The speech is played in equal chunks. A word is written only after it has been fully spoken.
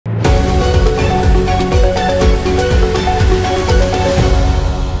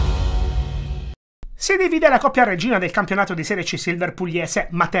divide la coppia regina del campionato di Serie C Silver pugliese.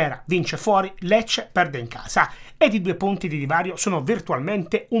 Matera vince fuori, Lecce perde in casa. Ed i 2 punti di divario sono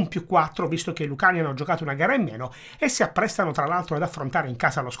virtualmente 1+4, visto che i lucani hanno giocato una gara in meno e si apprestano tra l'altro ad affrontare in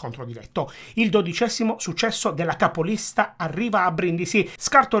casa lo scontro diretto. Il 12° successo della capolista arriva a Brindisi,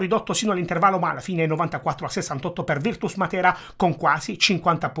 scarto ridotto sino all'intervallo, ma alla fine 94-68 per Virtus Matera, con quasi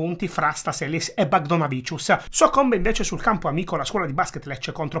 50 punti fra Staselis e Bagdonavicius. Soccombe invece sul campo amico la scuola di basket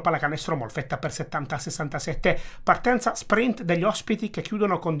Lecce contro pallacanestro Molfetta per 70-67. Partenza sprint degli ospiti che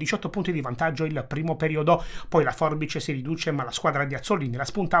chiudono con 18 punti di vantaggio il primo periodo, poi la forbice si riduce ma la squadra di Azzolini la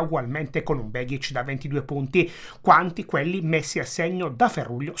spunta ugualmente con un Begic da 22 punti, quanti quelli messi a segno da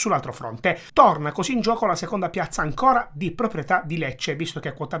Ferruglio sull'altro fronte. Torna così in gioco la seconda piazza ancora di proprietà di Lecce, visto che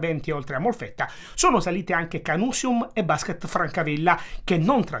a quota 20 oltre a Molfetta sono salite anche Canusium e Basket Francavilla, che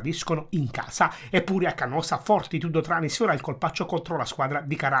non tradiscono in casa. Eppure a Canosa Fortitudo Trani sfiora il colpaccio contro la squadra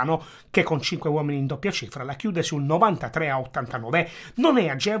di Carano, che con 5 uomini in doppia cifra la chiude sul 93-89. Non è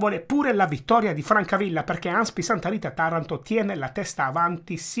agevole pure la vittoria di Francavilla, perché Anspi Santa Rita Taranto tiene la testa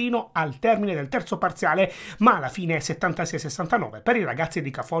avanti sino al termine del terzo parziale, ma alla fine è 76-69 per i ragazzi di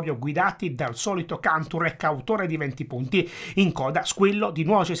Caforio, guidati dal solito Canturek, autore di 20 punti. In coda squillo di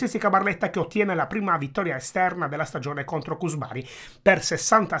nuovo Cestistica Barletta, che ottiene la prima vittoria esterna della stagione contro Cusbari per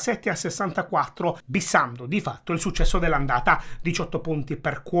 67-64, bissando di fatto il successo dell'andata. 18 punti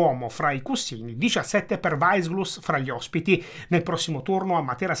per Cuomo fra i Cussini, 17 per Weisglus fra gli ospiti. Nel prossimo turno a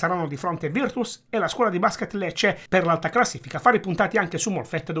Matera saranno di fronte Virtus e la scuola di basket Lecce per l'alta classifica. Fare i puntati anche su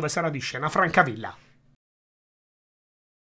Molfetta, dove sarà di scena Francavilla.